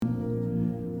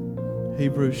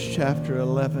Hebrews chapter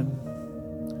 11.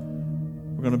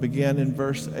 We're going to begin in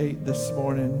verse 8 this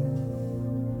morning.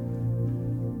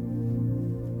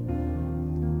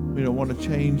 We don't want to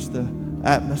change the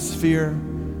atmosphere.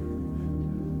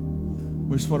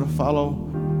 We just want to follow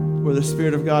where the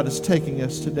Spirit of God is taking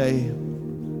us today.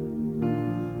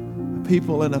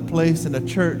 People in a place, in a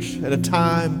church, at a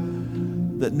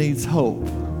time that needs hope.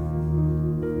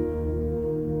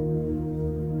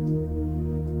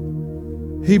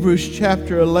 Hebrews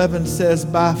chapter 11 says,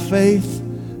 by faith,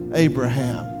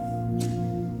 Abraham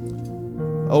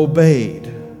obeyed.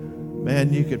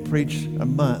 Man, you could preach a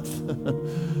month.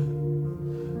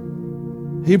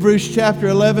 Hebrews chapter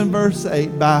 11, verse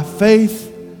 8, by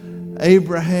faith,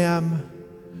 Abraham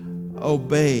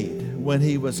obeyed when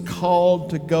he was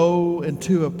called to go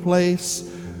into a place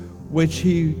which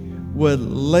he would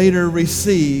later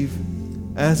receive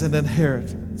as an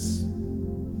inheritance.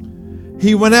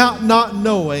 He went out not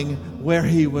knowing where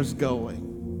he was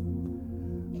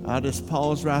going. I'll just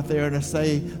pause right there and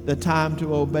say the time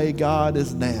to obey God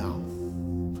is now.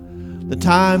 The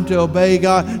time to obey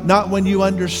God, not when you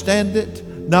understand it,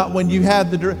 not when you have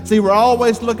the... See, we're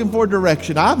always looking for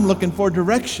direction. I'm looking for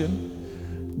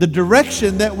direction. The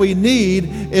direction that we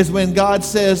need is when God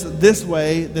says this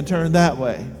way, then turn that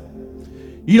way.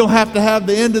 You don't have to have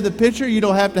the end of the picture. You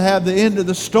don't have to have the end of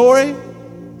the story.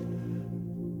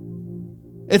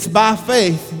 It's by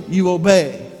faith you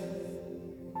obey.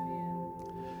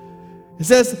 It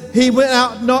says he went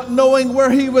out not knowing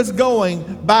where he was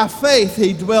going. By faith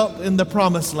he dwelt in the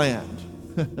promised land.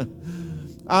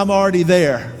 I'm already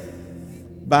there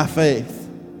by faith.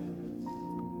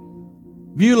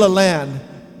 Beulah land,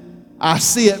 I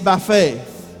see it by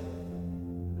faith.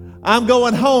 I'm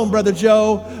going home, Brother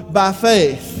Joe, by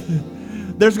faith.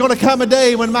 There's going to come a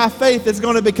day when my faith is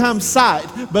going to become sight.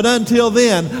 But until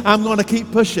then, I'm going to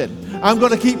keep pushing. I'm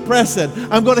going to keep pressing.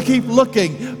 I'm going to keep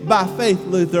looking by faith,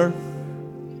 Luther.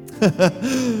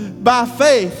 By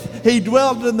faith, he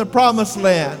dwelt in the promised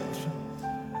land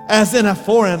as in a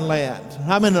foreign land.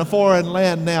 I'm in a foreign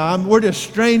land now. We're just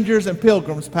strangers and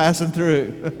pilgrims passing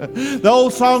through. The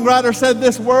old songwriter said,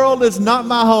 this world is not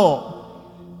my home.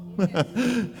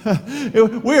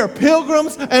 We are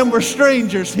pilgrims and we're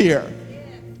strangers here.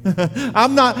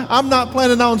 I'm not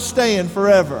planning on staying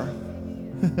forever.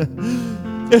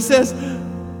 It says,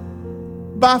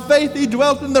 by faith he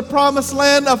dwelt in the promised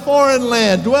land, a foreign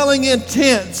land, dwelling in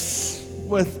tents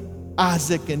with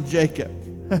Isaac and Jacob.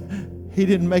 He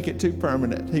didn't make it too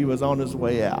permanent. He was on his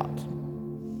way out.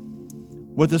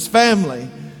 With his family,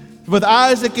 with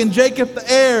Isaac and Jacob,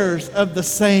 the heirs of the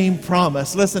same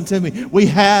promise. Listen to me. We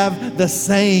have the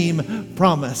same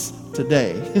promise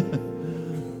today.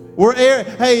 We're heir.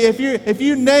 Hey, if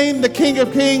you name the King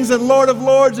of Kings and Lord of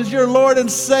Lords as your Lord and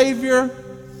Savior,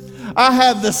 I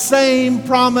have the same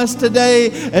promise today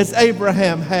as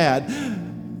Abraham had.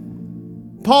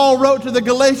 Paul wrote to the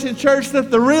Galatian church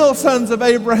that the real sons of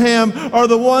Abraham are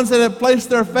the ones that have placed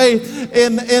their faith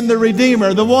in the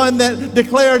Redeemer, the one that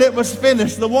declared it was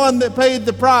finished, the one that paid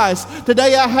the price.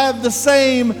 Today I have the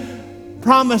same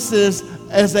promises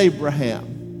as Abraham.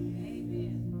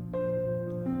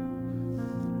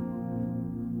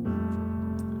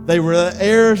 They were the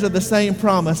heirs of the same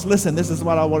promise. Listen, this is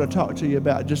what I want to talk to you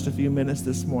about just a few minutes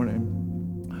this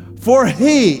morning. For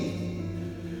he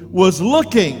was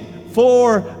looking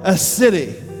for a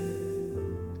city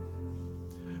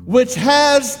which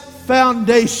has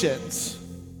foundations,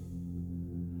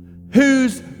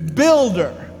 whose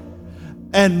builder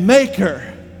and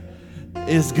maker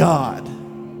is God.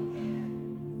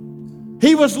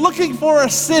 He was looking for a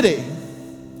city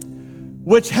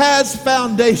which has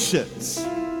foundations,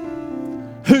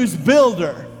 whose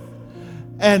builder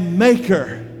and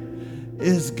maker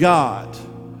is God.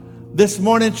 This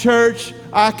morning, church,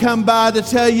 I come by to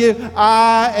tell you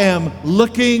I am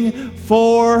looking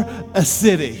for a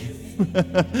city.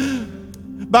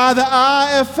 By the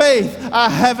eye of faith, I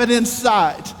have it in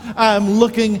sight. I am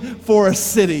looking for a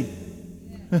city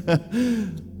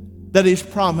that he's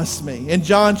promised me. In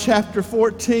John chapter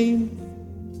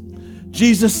 14,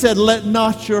 Jesus said, let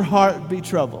not your heart be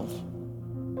troubled.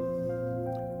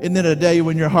 Isn't it a day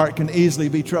when your heart can easily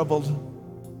be troubled?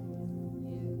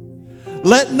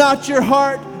 Let not your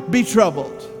heart be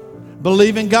troubled.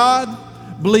 Believe in God,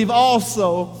 believe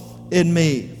also in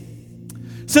me.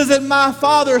 It says, in my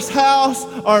Father's house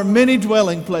are many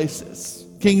dwelling places.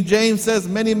 King James says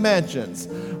many mansions.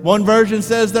 One version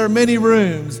says there are many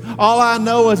rooms. All I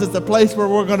know is it's a place where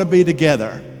we're going to be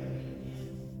together.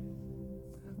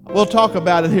 We'll talk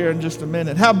about it here in just a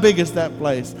minute. How big is that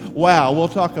place? Wow, we'll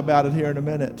talk about it here in a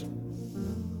minute.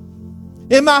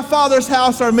 In my Father's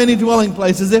house are many dwelling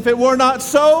places. If it were not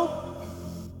so,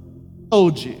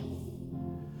 told you.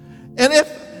 And if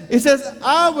it says,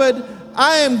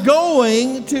 I am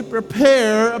going to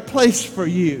prepare a place for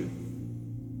you.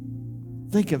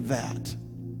 Think of that.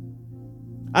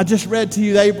 I just read to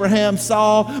you Abraham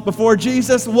saw before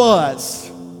Jesus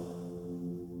was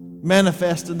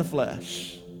manifest in the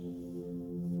flesh.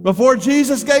 Before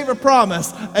Jesus gave a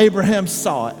promise, Abraham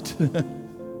saw it.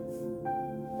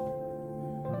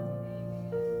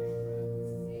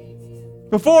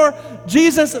 Before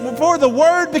the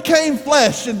Word became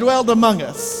flesh and dwelled among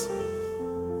us,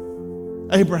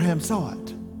 Abraham saw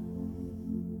it.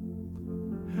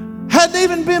 Hadn't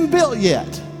even been built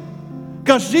yet,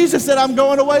 because Jesus said, I'm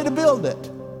going away to build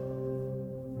it.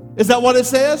 Is that what it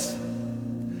says?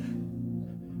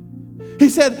 He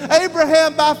said,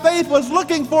 Abraham by faith was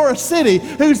looking for a city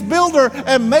whose builder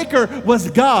and maker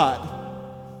was God.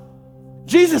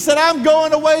 Jesus said, I'm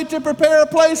going away to prepare a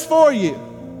place for you.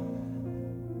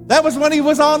 That was when he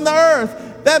was on the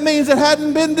earth. That means it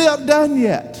hadn't been done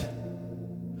yet.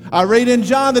 I read in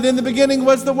John that in the beginning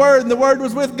was the Word, and the Word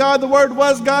was with God, the Word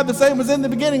was God, the same was in the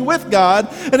beginning with God.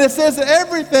 And it says that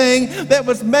everything that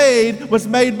was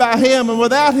made by Him, and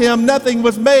without Him nothing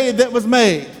was made that was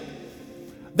made.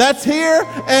 That's here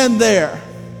and there.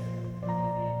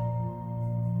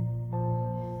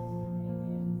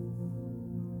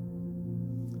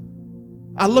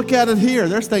 I look at it here.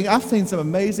 I've seen some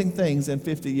amazing things in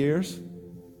 50 years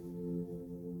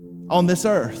on this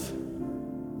earth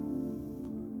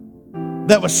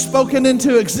that was spoken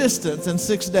into existence in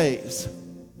 6 days.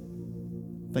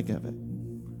 Think of it.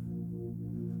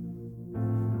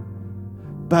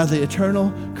 By the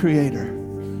eternal Creator.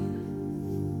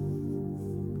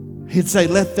 He'd say,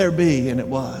 let there be, and it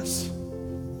was.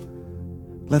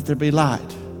 Let there be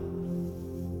light.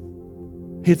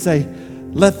 He'd say,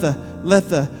 let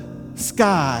the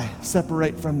sky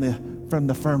separate from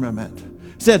the firmament.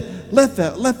 He said, let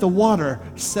the water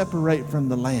separate from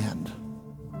the land.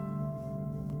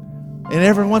 And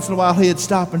every once in a while he'd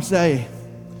stop and say,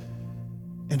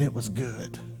 and it was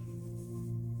good.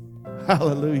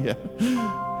 Hallelujah.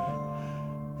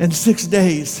 In 6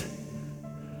 days,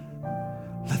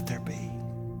 let there be.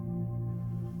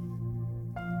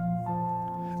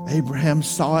 Abraham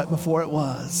saw it before it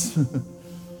was.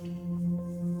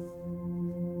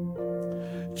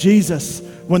 Jesus,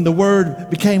 when the Word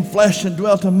became flesh and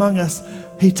dwelt among us,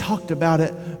 He talked about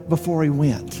it before He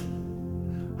went.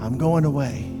 I'm going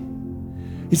away.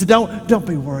 He said, don't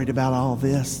be worried about all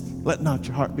this. Let not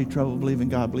your heart be troubled. Believe in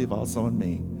God, believe also in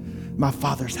me. My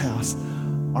Father's house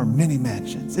are many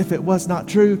mansions. If it was not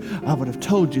true, I would have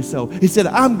told you so. He said,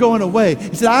 I'm going away.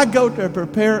 He said, I go to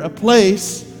prepare a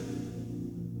place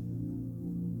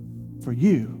for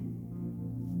you.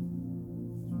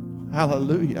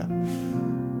 Hallelujah.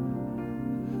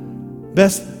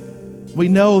 Best we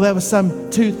know that was some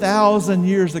 2,000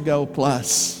 years ago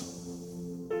plus.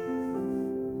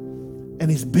 And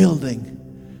He's building.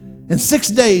 In 6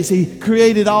 days, He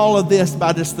created all of this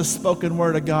by just the spoken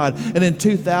word of God. And in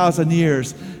 2,000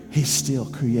 years, He's still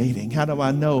creating. How do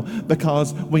I know?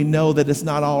 Because we know that it's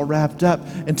not all wrapped up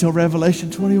until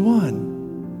Revelation 21.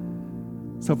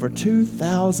 So for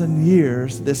 2,000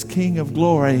 years, this King of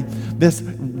Glory, this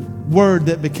Word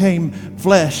that became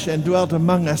flesh and dwelt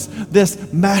among us,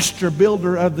 this master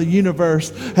builder of the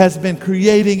universe has been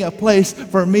creating a place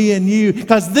for me and you,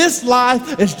 because this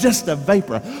life is just a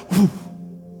vapor. Whew.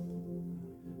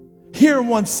 Here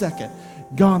 1 second,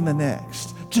 gone the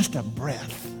next. Just a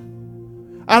breath.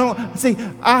 I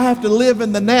have to live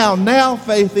in the now. Now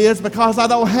faith is, because I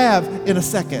don't have in a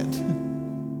second.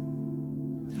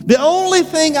 The only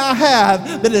thing I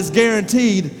have that is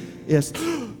guaranteed is,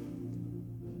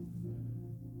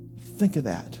 think of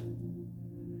that.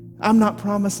 I'm not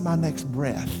promised my next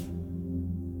breath.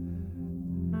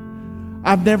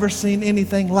 I've never seen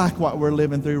anything like what we're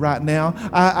living through right now.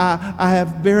 I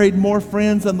have buried more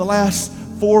friends in the last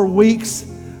 4 weeks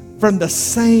from the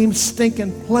same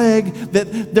stinking plague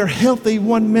that they're healthy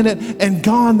 1 minute and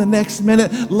gone the next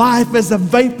minute. Life is a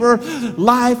vapor.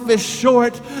 Life is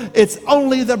short. It's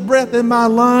only the breath in my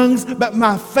lungs, but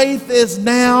my faith is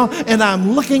now, and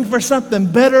I'm looking for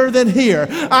something better than here.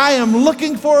 I am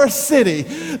looking for a city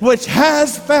which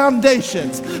has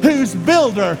foundations, whose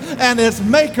builder and its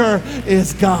maker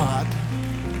is God.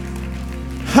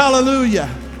 Hallelujah.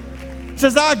 It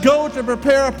says, I go to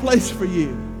prepare a place for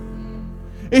you.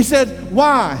 He said,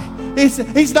 why?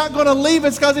 He's not going to leave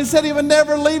us, because He said He would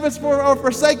never leave us or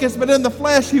forsake us, but in the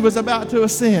flesh He was about to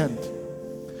ascend.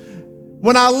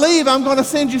 When I leave, I'm going to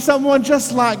send you someone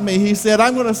just like me. He said,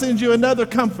 I'm going to send you another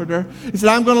comforter. He said,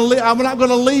 I'm not going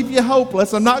to leave you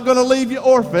hopeless. I'm not going to leave you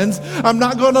orphans. I'm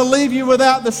not going to leave you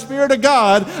without the Spirit of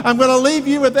God. I'm going to leave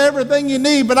you with everything you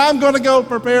need, but I'm going to go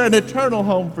prepare an eternal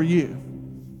home for you.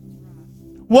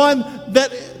 One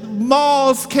that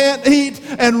moths can't eat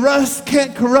and rust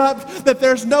can't corrupt, that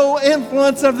there's no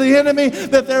influence of the enemy,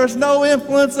 that there's no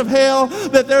influence of hell,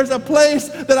 that there's a place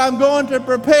that I'm going to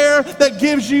prepare that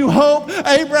gives you hope.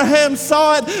 Abraham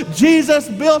saw it, Jesus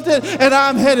built it, and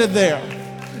I'm headed there.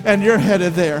 And you're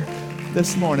headed there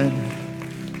this morning.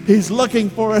 He's looking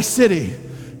for a city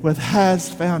with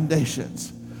has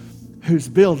foundations, whose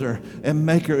builder and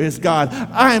maker is God.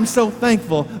 I am so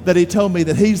thankful that he told me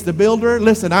that he's the builder.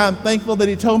 Listen, I am thankful that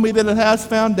he told me that it has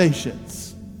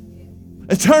foundations,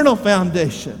 eternal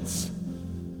foundations.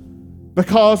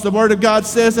 Because the word of God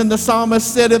says, and the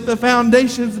psalmist said, if the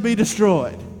foundations be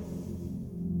destroyed,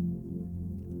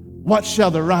 what shall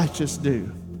the righteous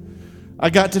do? I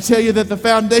got to tell you that the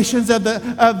foundations of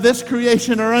this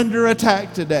creation are under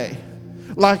attack today,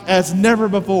 like as never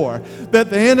before.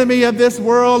 That the enemy of this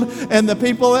world and the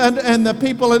people and the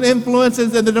people and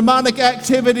influences and the demonic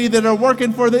activity that are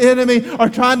working for the enemy are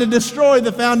trying to destroy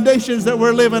the foundations that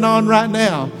we're living on right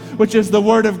now, which is the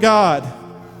Word of God.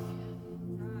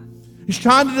 He's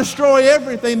trying to destroy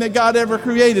everything that God ever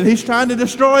created. He's trying to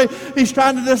destroy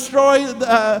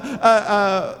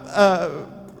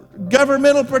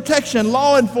governmental protection,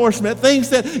 law enforcement, things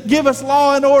that give us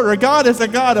law and order. God is a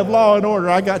God of law and order,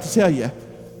 I got to tell you.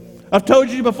 I've told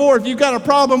you before, if you've got a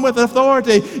problem with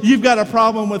authority, you've got a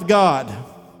problem with God.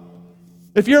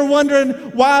 If you're wondering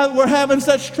why we're having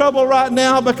such trouble right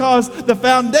now, because the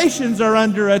foundations are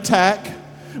under attack.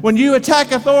 When you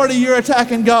attack authority, you're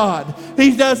attacking God.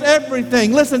 He does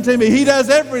everything. Listen to me. He does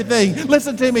everything.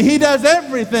 Listen to me. He does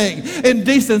everything in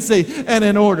decency and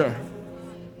in order.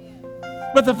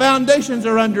 But the foundations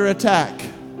are under attack.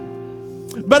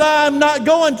 But I'm not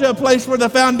going to a place where the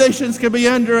foundations can be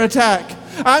under attack.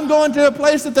 I'm going to a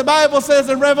place that the Bible says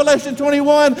in Revelation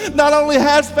 21 not only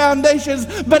has foundations,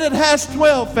 but it has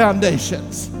 12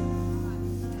 foundations.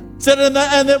 Said,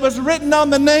 and it was written on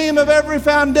the name of every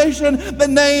foundation, the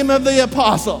name of the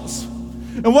apostles.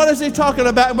 And what is he talking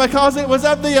about? Because it was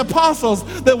of the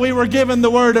apostles that we were given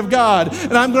the Word of God.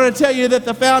 And I'm going to tell you that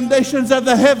the foundations of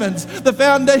the heavens, the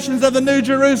foundations of the New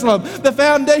Jerusalem, the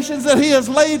foundations that he has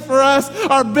laid for us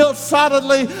are built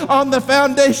solidly on the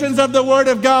foundations of the Word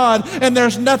of God. And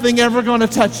there's nothing ever going to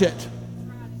touch it.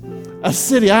 A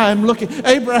city,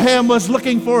 Abraham was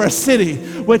looking for a city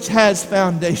which has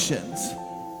foundations,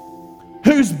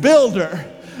 whose builder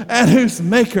and whose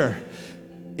maker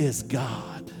is God.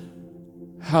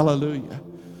 Hallelujah.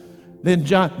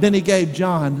 Then he gave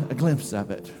John a glimpse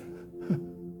of it.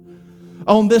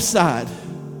 On this side,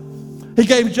 he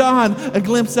gave John a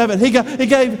glimpse of it. He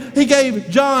gave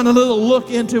John a little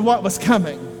look into what was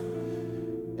coming.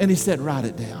 And he said, write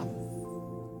it down.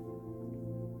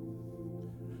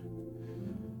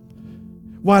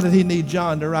 Why did he need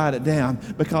John to write it down?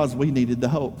 Because we needed the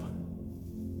hope.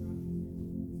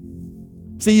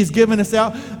 See, he's given us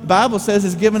out. The Bible says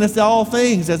he's given us all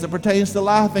things as it pertains to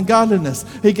life and godliness.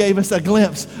 He gave us a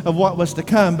glimpse of what was to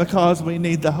come because we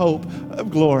need the hope of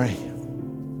glory.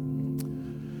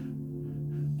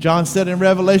 John said in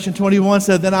Revelation 21,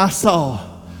 said, then I saw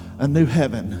a new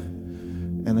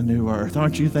heaven and a new earth.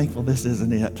 Aren't you thankful this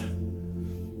isn't it?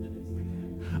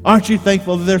 Aren't you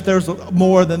thankful that there's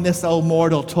more than this old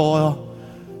mortal toil?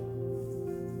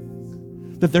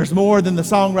 That there's more than the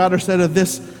songwriter said of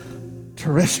this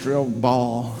terrestrial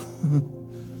ball.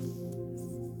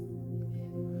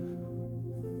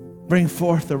 Bring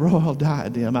forth the royal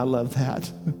diadem. I love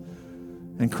that.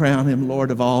 And crown him Lord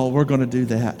of all. We're going to do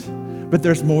that. But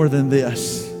there's more than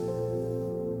this.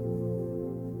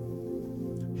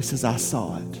 He says, I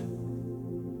saw it.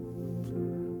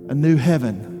 A new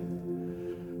heaven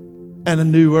and a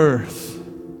new earth.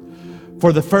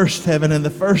 For the first heaven and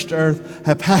the first earth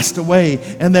have passed away,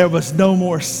 and there was no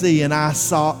more sea. And I,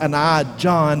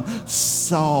 John,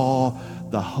 saw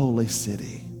the holy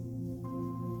city.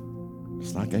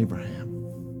 It's like Abraham.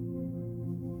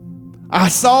 I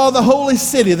saw the holy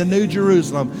city, the New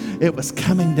Jerusalem. It was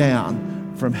coming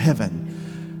down from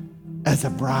heaven as a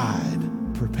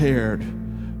bride prepared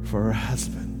for her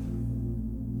husband.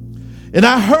 And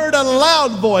I heard a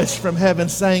loud voice from heaven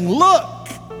saying, look,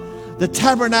 the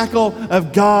tabernacle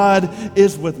of God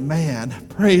is with man.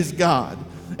 Praise God.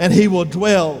 And he will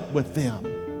dwell with them.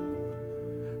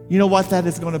 You know what that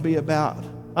is going to be about?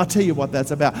 I'll tell you what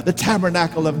that's about. The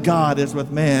tabernacle of God is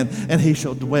with man, and he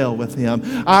shall dwell with him.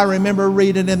 I remember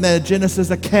reading in the Genesis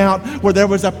account where there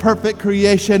was a perfect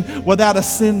creation without a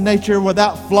sin nature,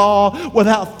 without flaw,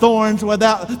 without thorns,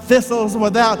 without thistles,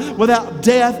 without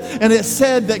death. And it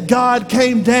said that God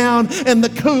came down in the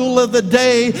cool of the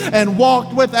day and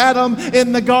walked with Adam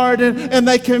in the garden, and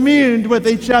they communed with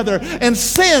each other. And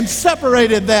sin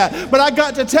separated that. But I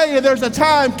got to tell you, there's a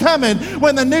time coming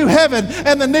when the new heaven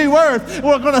and the new earth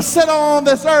will going to sit on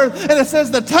this earth, and it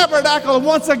says the tabernacle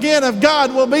once again of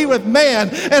God will be with man,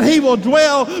 and he will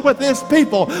dwell with his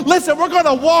people. Listen, we're going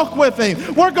to walk with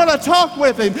him. We're going to talk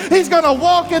with him. He's going to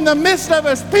walk in the midst of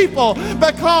his people,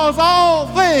 because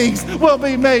all things will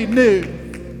be made new.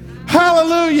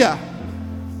 Hallelujah.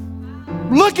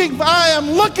 I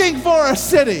am looking for a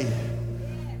city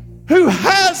who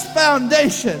has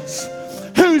foundations,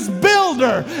 whose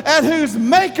builder and whose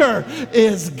maker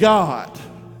is God.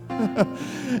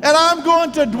 And I'm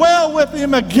going to dwell with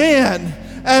him again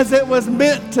as it was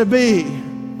meant to be.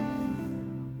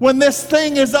 When this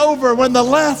thing is over, when the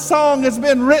last song has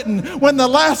been written, when the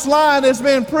last line has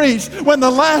been preached, when the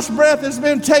last breath has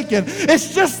been taken,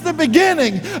 it's just the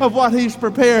beginning of what he's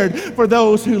prepared for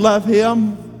those who love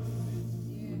him.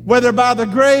 Whether by the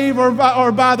grave or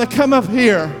by the come up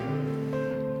here,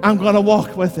 I'm going to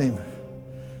walk with him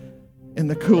in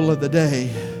the cool of the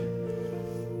day.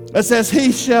 It says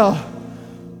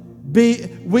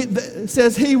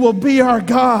he will be our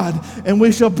God, and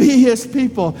we shall be his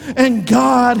people, and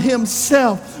God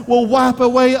himself will wipe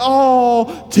away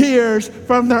all tears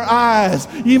from their eyes.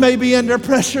 You may be under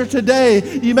pressure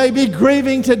today. You may be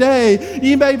grieving today.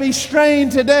 You may be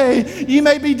strained today. You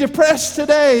may be depressed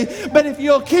today. But if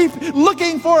you'll keep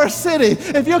looking for a city,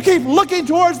 if you'll keep looking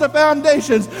towards the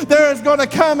foundations, there is going to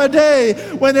come a day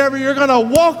whenever you're going to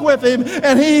walk with him,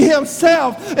 and he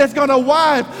himself is going to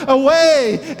wipe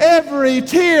away every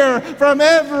tear from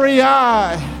every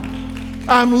eye.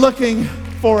 I'm looking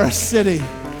for a city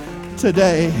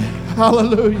today.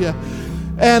 Hallelujah.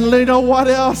 And you know what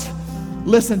else?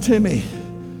 Listen to me.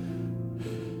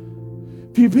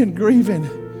 If you've been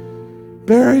grieving,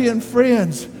 burying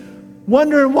friends,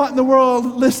 wondering what in the world,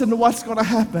 listen to what's going to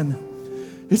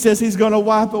happen. He says he's going to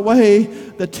wipe away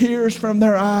the tears from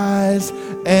their eyes,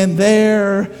 and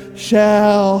there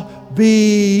shall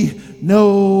be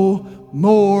no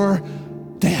more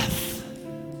death.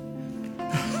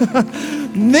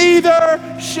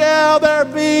 Neither shall there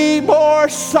be more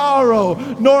sorrow,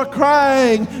 nor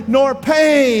crying, nor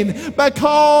pain,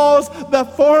 because the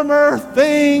former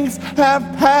things have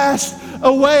passed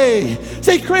away.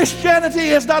 See, Christianity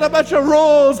is not a bunch of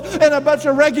rules and a bunch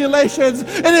of regulations.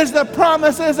 It is the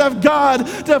promises of God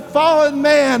to fallen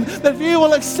man, that if you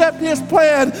will accept his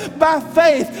plan by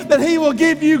faith, that he will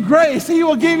give you grace, he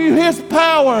will give you his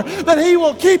power, that he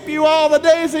will keep you all the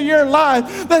days of your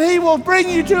life, that he will bring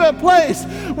you to a place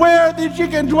where that you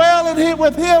can dwell in him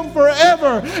with him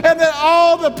forever, and that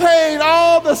all the pain,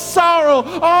 all the sorrow,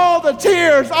 all the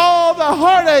tears, all the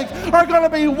heartache are going to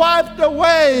be wiped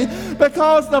away,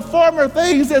 because the former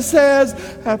things, it says,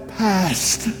 have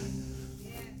passed.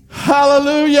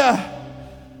 Hallelujah.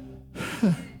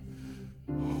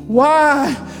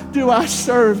 Why do I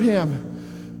serve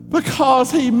him? Because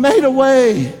he made a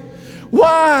way.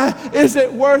 Why is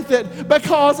it worth it?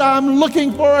 Because I'm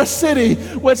looking for a city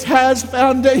which has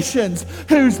foundations,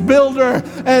 whose builder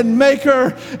and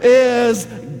maker is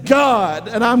God,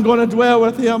 and I'm going to dwell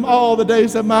with him all the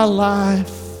days of my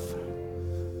life.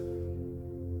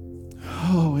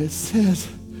 Oh, it says,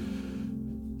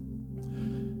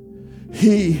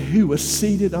 he who was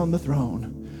seated on the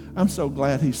throne. I'm so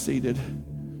glad he's seated.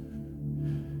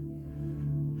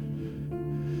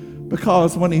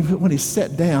 Because when he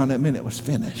sat down, it meant it was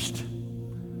finished.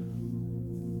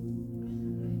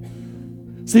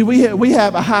 See, we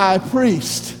have a high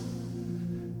priest.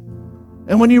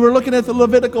 And when you were looking at the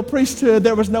Levitical priesthood,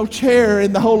 there was no chair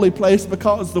in the holy place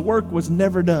because the work was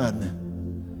never done.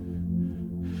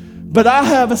 But I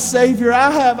have a Savior,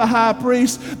 I have a high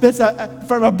priest that's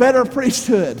from a better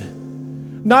priesthood.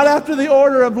 Not after the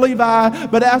order of Levi,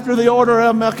 but after the order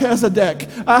of Melchizedek.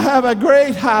 I have a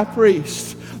great high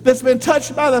priest that's been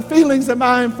touched by the feelings of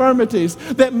my infirmities,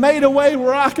 that made a way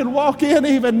where I can walk in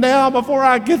even now before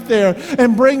I get there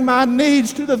and bring my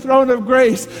needs to the throne of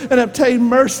grace and obtain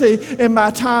mercy in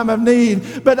my time of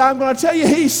need. But I'm going to tell you,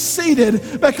 he's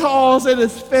seated because it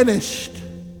is finished.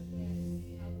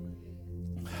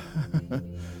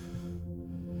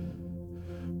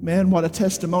 Man, what a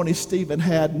testimony Stephen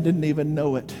had and didn't even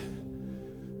know it,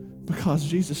 because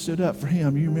Jesus stood up for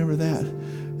him. You remember that?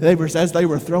 As they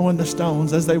were throwing the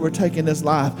stones, as they were taking his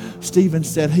life, Stephen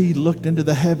said he looked into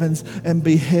the heavens and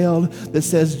beheld, that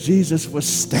says Jesus was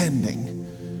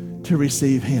standing to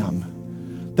receive him.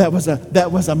 That was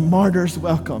a martyr's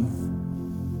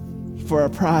welcome for a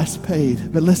price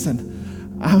paid. But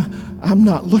listen, I'm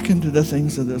not looking to the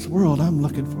things of this world. I'm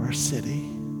looking for a city.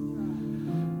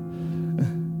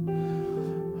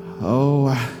 Oh,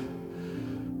 I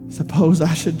suppose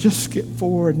I should just skip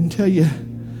forward and tell you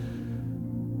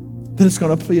that it's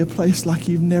going to be a place like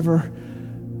you've never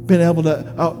been able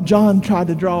to. John tried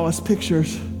to draw us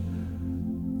pictures,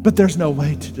 but there's no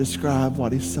way to describe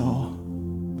what he saw.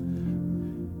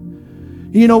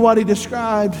 You know what he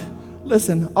described?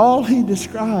 Listen, all he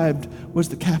described was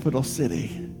the capital city.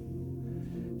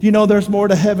 Do you know there's more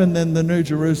to heaven than the New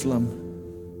Jerusalem?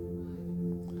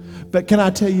 But can I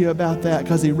tell you about that?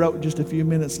 Because he wrote just a few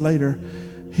minutes later,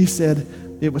 he said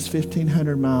it was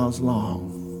 1,500 miles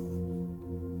long.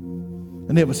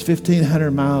 And it was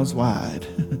 1,500 miles wide.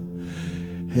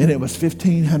 And it was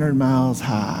 1,500 miles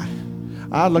high.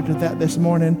 I looked at that this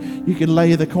morning. You could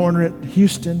lay the corner at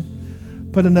Houston,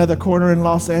 put another corner in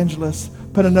Los Angeles,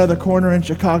 put another corner in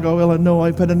Chicago,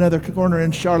 Illinois, put another corner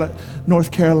in Charlotte,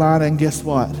 North Carolina, and guess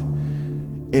what?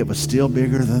 It was still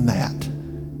bigger than that.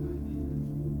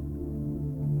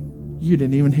 You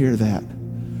didn't even hear that.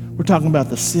 We're talking about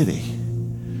the city.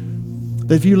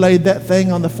 That if you laid that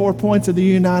thing on the 4 points of the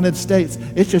United States,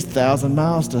 it's just 1,000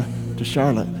 miles to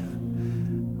Charlotte.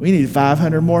 We need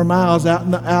 500 more miles out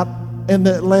in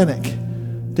the Atlantic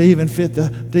to even fit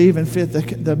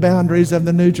the boundaries of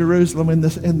the New Jerusalem in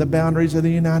the boundaries of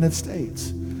the United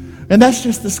States. And that's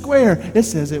just the square. It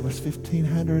says it was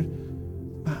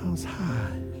 1,500 miles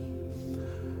high.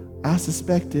 I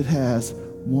suspect it has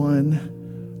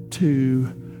 1,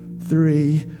 2,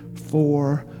 3,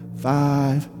 4,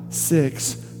 5,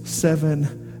 6,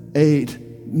 7, 8,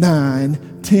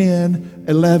 9, 10,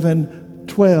 11,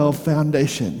 12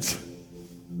 foundations.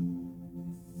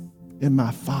 In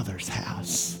my Father's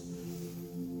house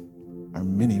are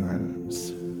many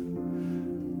rooms,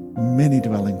 many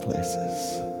dwelling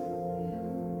places.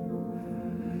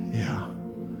 Yeah.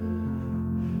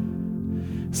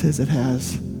 It says it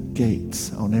has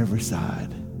gates on every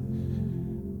side.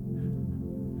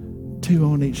 2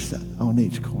 on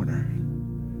each corner.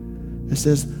 It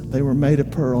says they were made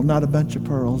of pearl, not a bunch of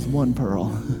pearls, one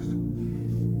pearl.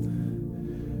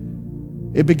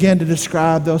 It began to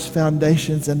describe those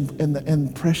foundations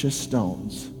and precious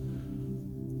stones.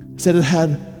 It said it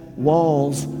had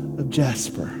walls of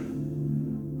jasper.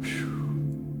 Whew.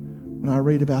 When I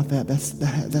read about that,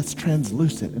 that's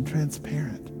translucent and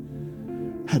transparent.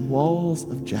 Had walls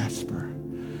of jasper,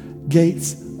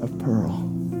 gates of pearl.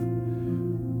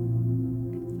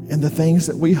 And the things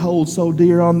that we hold so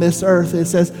dear on this earth,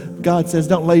 God says,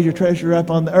 don't lay your treasure up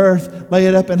on the earth, lay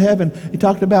it up in heaven. He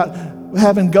talked about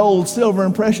having gold, silver,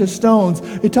 and precious stones.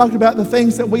 He talked about the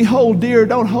things that we hold dear,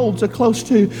 don't hold so close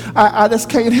to. I just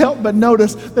can't help but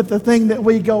notice that the thing that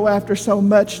we go after so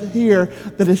much here,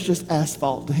 that it's just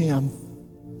asphalt to him.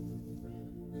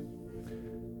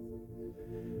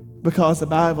 Because the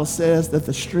Bible says that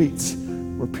the streets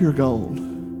were pure gold.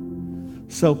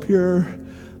 So pure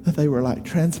that they were like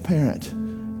transparent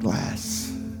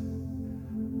glass.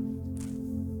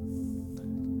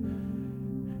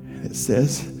 It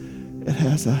says it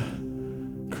has a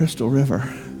crystal river.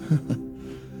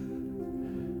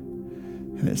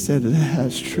 And it said it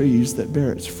has trees that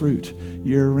bear its fruit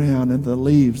year round, and the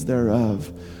leaves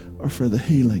thereof are for the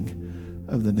healing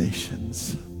of the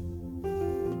nations.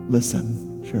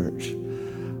 Listen, church,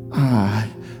 I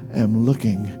am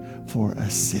looking for a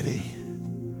city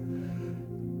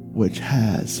which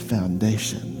has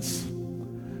foundations,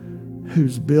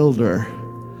 whose builder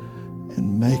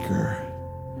and maker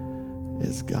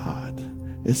is God.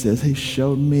 It says he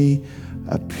showed me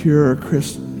a clear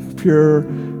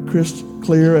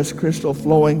as crystal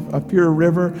flowing, a pure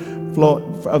river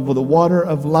of the water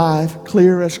of life,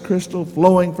 clear as crystal,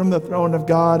 flowing from the throne of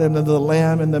God and of the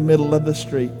Lamb in the middle of the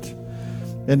street.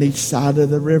 And each side of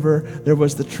the river there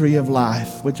was the tree of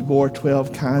life, which bore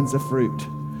 12 kinds of fruit,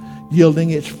 yielding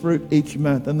its fruit each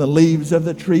month. And the leaves of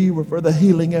the tree were for the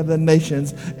healing of the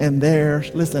nations. And there,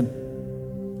 listen,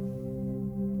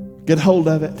 get hold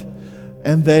of it.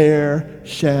 And there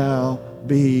shall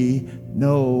be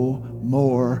no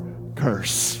more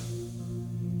curse.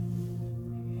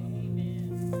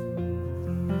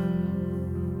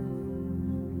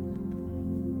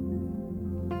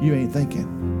 You ain't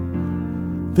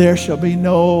thinking. There shall be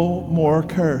no more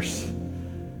curse.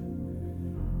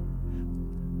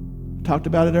 Talked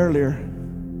about it earlier.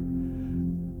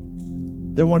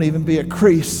 There won't even be a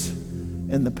crease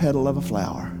in the petal of a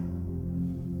flower.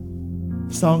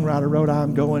 Songwriter wrote,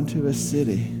 I'm going to a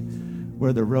city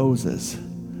where the roses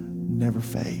never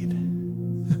fade,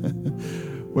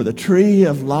 where the tree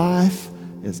of life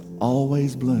is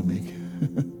always blooming.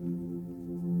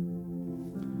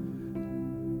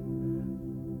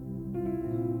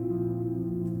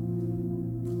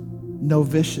 No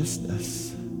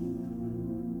viciousness,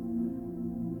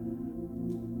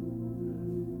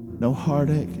 no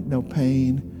heartache, no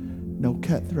pain, no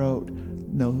cutthroat,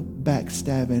 no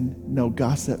backstabbing, no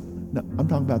gossip. No, I'm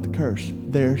talking about the curse.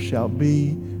 There shall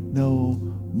be no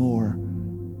more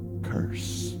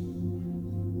curse.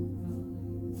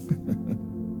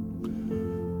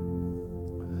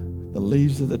 The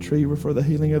leaves of the tree were for the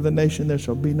healing of the nation. There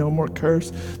shall be no more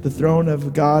curse. The throne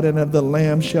of God and of the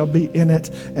Lamb shall be in it,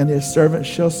 and his servants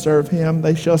shall serve him.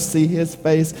 They shall see his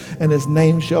face, and his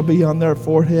name shall be on their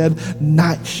forehead.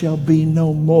 Night shall be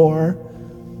no more.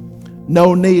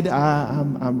 No need.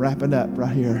 I'm wrapping up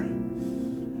right here.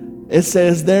 It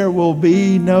says there will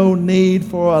be no need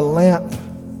for a lamp.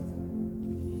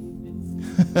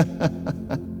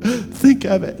 Think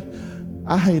of it.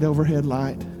 I hate overhead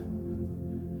light.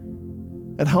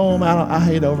 At home, I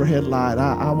hate overhead light.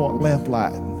 I want lamp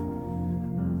light.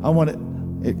 I want it.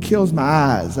 It kills my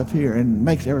eyes up here and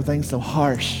makes everything so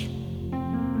harsh.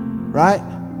 Right?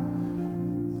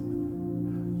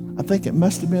 I think it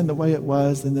must have been the way it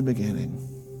was in the beginning.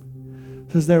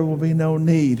 Because there will be no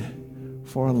need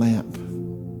for a lamp.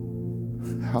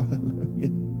 Hallelujah.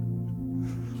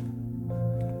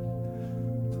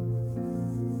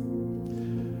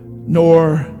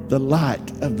 Nor the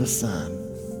light of the sun.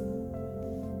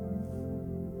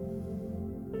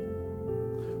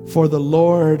 For the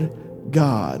Lord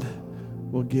God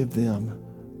will give them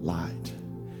light.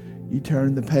 You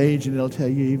turn the page and it'll tell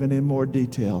you even in more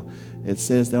detail. It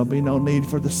says there'll be no need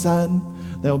for the sun.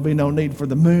 There'll be no need for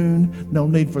the moon. No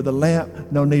need for the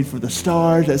lamp. No need for the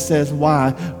stars. It says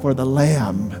why? For the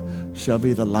Lamb shall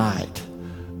be the light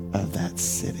of that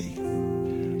city.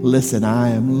 Listen, I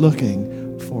am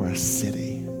looking for a city.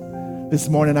 This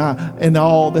morning, in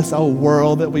all this old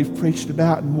world that we've preached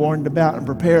about and warned about and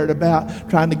prepared about,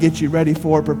 trying to get you ready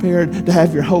for, prepared to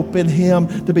have your hope in Him,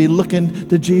 to be looking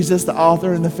to Jesus, the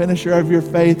author and the finisher of your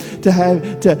faith,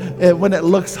 when it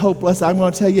looks hopeless, I'm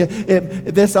going to tell you,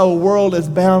 this old world is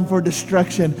bound for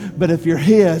destruction, but if you're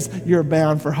His, you're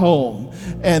bound for home.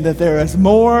 And that there is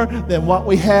more than what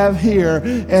we have here,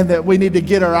 and that we need to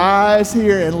get our eyes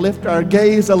here and lift our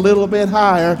gaze a little bit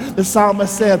higher. The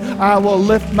psalmist said, I will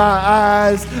lift my eyes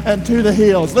unto the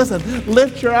hills. Listen,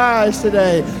 lift your eyes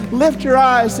today. Lift your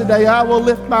eyes today. I will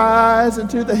lift my eyes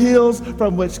unto the hills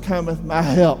from which cometh my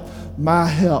help. My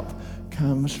help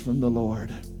comes from the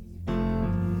Lord.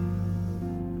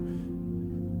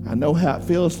 I know how it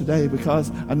feels today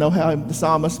because I know how the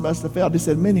psalmist must have felt. He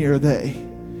said, many are they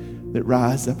that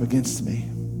rise up against me.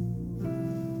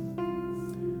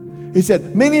 He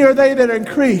said, many are they that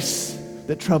increase,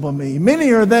 that trouble me.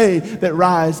 Many are they that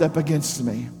rise up against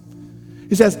me.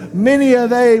 He says, many are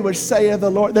they which say of the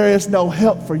Lord, there is no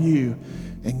help for you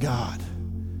in God.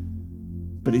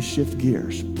 But he shifted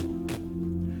gears.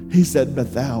 He said,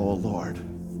 but thou, O Lord,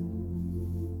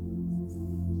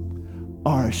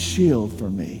 are a shield for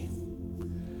me.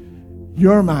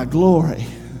 You're my glory,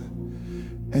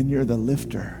 and you're the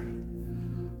lifter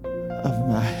of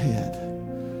my head.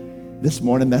 This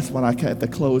morning, that's what at the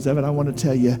close of it, I want to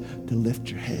tell you to lift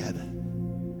your head,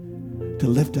 to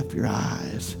lift up your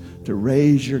eyes, to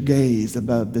raise your gaze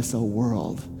above this old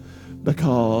world,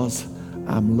 because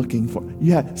I'm looking for,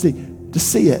 to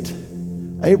see it.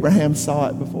 Abraham saw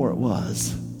it before it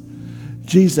was.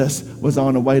 Jesus was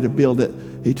on a way to build it.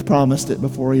 He promised it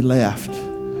before he left.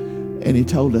 And he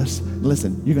told us,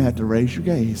 listen, you're going to have to raise your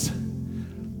gaze.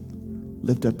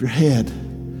 Lift up your head.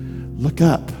 Look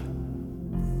up.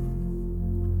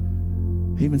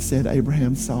 He even said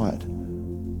Abraham saw it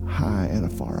high and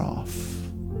afar off.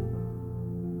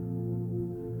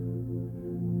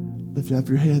 Lift up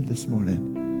your head this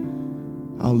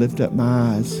morning. I'll lift up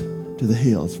my eyes to the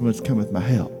hills from which cometh my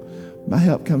help. My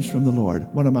help comes from the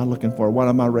Lord. What am I looking for? What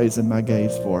am I raising my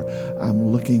gaze for? I'm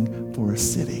looking for a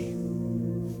city.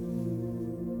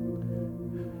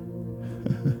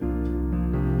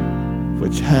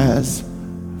 Which has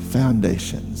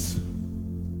foundations,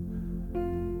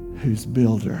 whose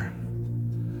builder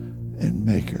and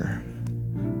maker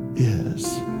is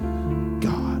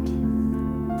God.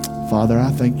 Father, I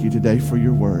thank you today for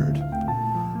your word,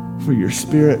 for your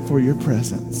spirit, for your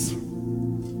presence.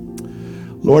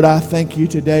 Lord, I thank you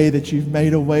today that you've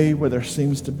made a way where there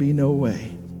seems to be no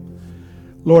way.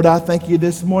 Lord, I thank you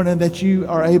this morning that you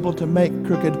are able to make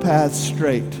crooked paths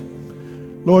straight.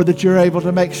 Lord, that you're able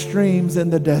to make streams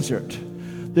in the desert.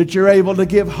 that you're able to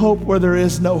give hope where there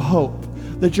is no hope,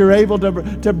 that you're able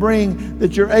to bring,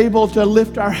 that you're able to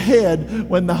lift our head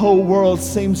when the whole world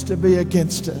seems to be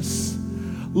against us.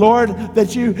 Lord,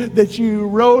 that you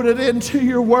wrote it into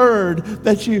your word,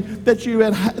 that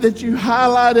you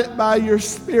highlight it by your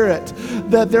Spirit,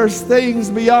 that there's things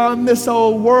beyond this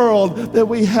old world that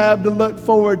we have to look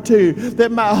forward to,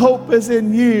 that my hope is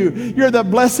in you. You're the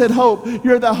blessed hope.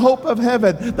 You're the hope of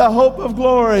heaven, the hope of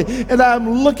glory. And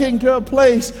I'm looking to a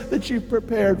place that you've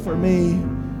prepared for me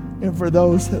and for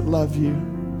those that love you.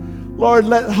 Lord,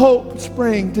 let hope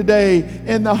spring today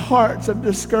in the hearts of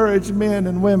discouraged men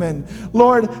and women.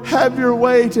 Lord, have your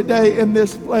way today in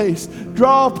this place.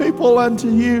 Draw people unto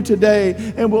you today,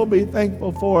 and we'll be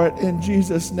thankful for it in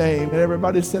Jesus' name. And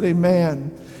everybody said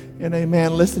amen and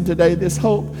amen. Listen today, this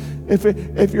hope,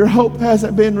 if your hope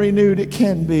hasn't been renewed, it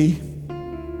can be.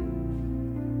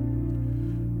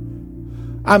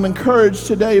 I'm encouraged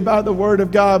today by the Word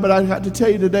of God, but I got to tell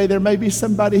you today, there may be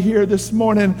somebody here this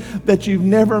morning that you've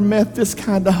never met this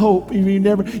kind of hope.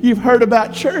 You've heard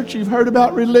about church, you've heard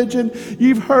about religion,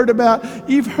 you've heard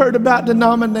about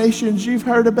denominations, you've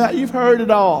heard it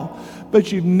all.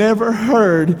 But you've never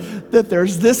heard that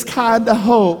there's this kind of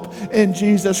hope in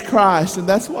Jesus Christ. And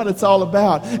that's what it's all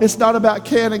about. It's not about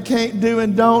can and can't, do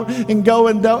and don't, and go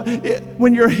and don't.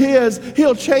 When you're His,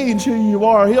 He'll change who you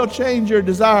are. He'll change your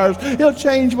desires. He'll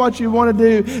change what you want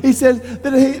to do. He says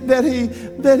that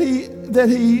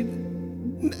He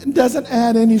doesn't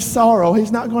add any sorrow.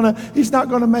 He's not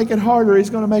gonna make it harder. He's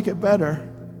gonna make it better.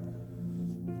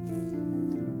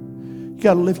 You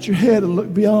got to lift your head and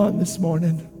look beyond this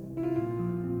morning.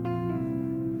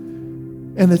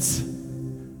 And it's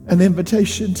an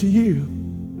invitation to you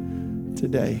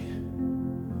today.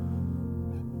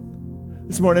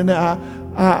 This morning,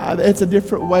 it's a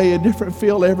different way, a different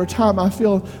feel every time I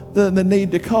feel the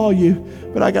need to call you.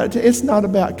 But I got to tell you, it's not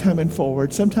about coming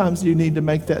forward. Sometimes you need to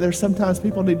make that. There's sometimes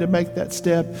people need to make that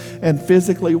step and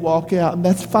physically walk out, and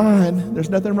that's fine. There's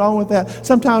nothing wrong with that.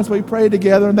 Sometimes we pray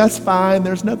together, and that's fine.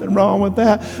 There's nothing wrong with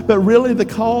that. But really, the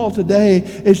call today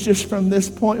is just from this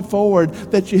point forward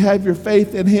that you have your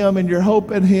faith in Him and your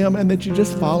hope in Him, and that you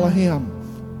just follow Him.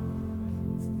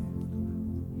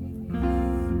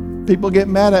 People get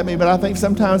mad at me, but I think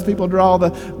sometimes people draw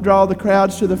the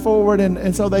crowds to the forward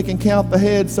and so they can count the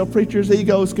heads so preachers'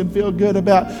 egos can feel good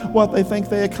about what they think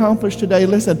they accomplished today.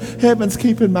 Listen, heaven's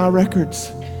keeping my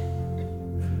records.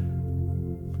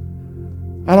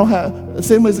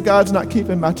 Assemblies of God's not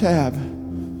keeping my tab.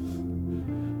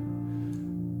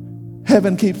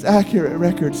 Heaven keeps accurate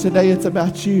records. Today it's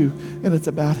about you and it's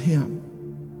about Him.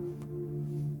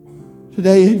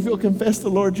 Today, if you'll confess the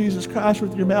Lord Jesus Christ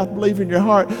with your mouth, believe in your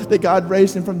heart that God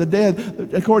raised Him from the dead,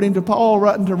 according to Paul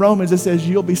writing to Romans, it says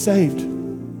you'll be saved.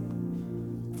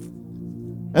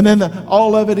 And then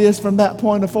all of it is from that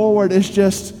point forward is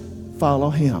just follow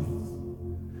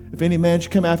Him. If any man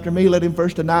should come after me, let him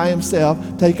first deny himself,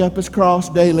 take up his cross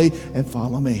daily, and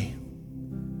follow me.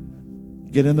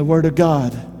 Get in the Word of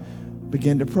God.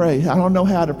 Begin to pray. I don't know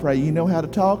how to pray. You know how to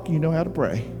talk. You know how to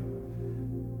pray.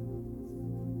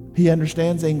 He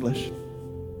understands English.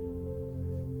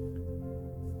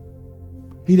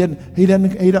 You don't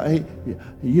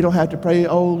have to pray,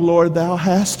 oh Lord, thou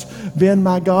hast been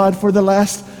my God for the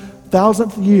last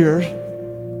 1,000th year.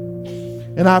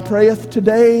 And I prayeth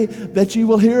today that you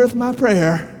will heareth my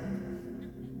prayer.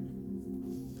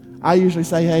 I usually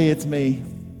say, hey, it's me.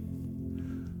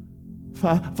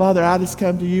 Father, I just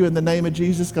come to you in the name of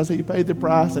Jesus because He paid the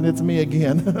price, and it's me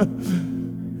again.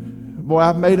 Boy,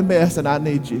 I've made a mess and I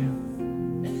need you.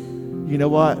 You know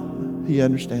what? He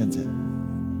understands it.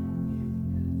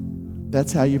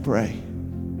 That's how you pray.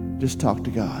 Just talk to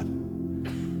God.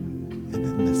 And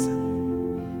then listen.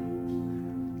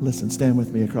 Listen, stand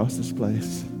with me across this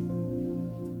place.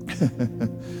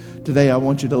 Today I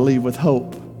want you to leave with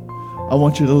hope. I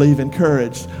want you to leave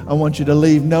encouraged. I want you to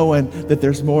leave knowing that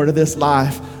there's more to this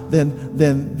life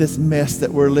than this mess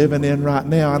that we're living in right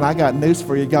now. And I got news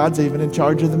for you. God's even in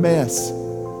charge of the mess.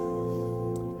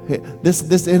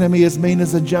 This enemy is mean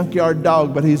as a junkyard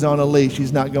dog, but he's on a leash.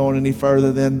 He's not going any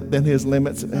further than his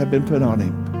limits have been put on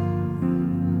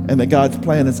him. And that God's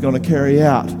plan is going to carry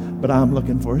out. But I'm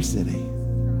looking for a city.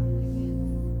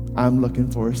 I'm looking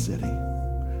for a city.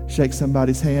 Shake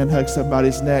somebody's hand, hug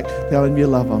somebody's neck, tell them you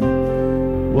love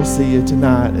them. We'll see you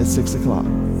tonight at 6 o'clock.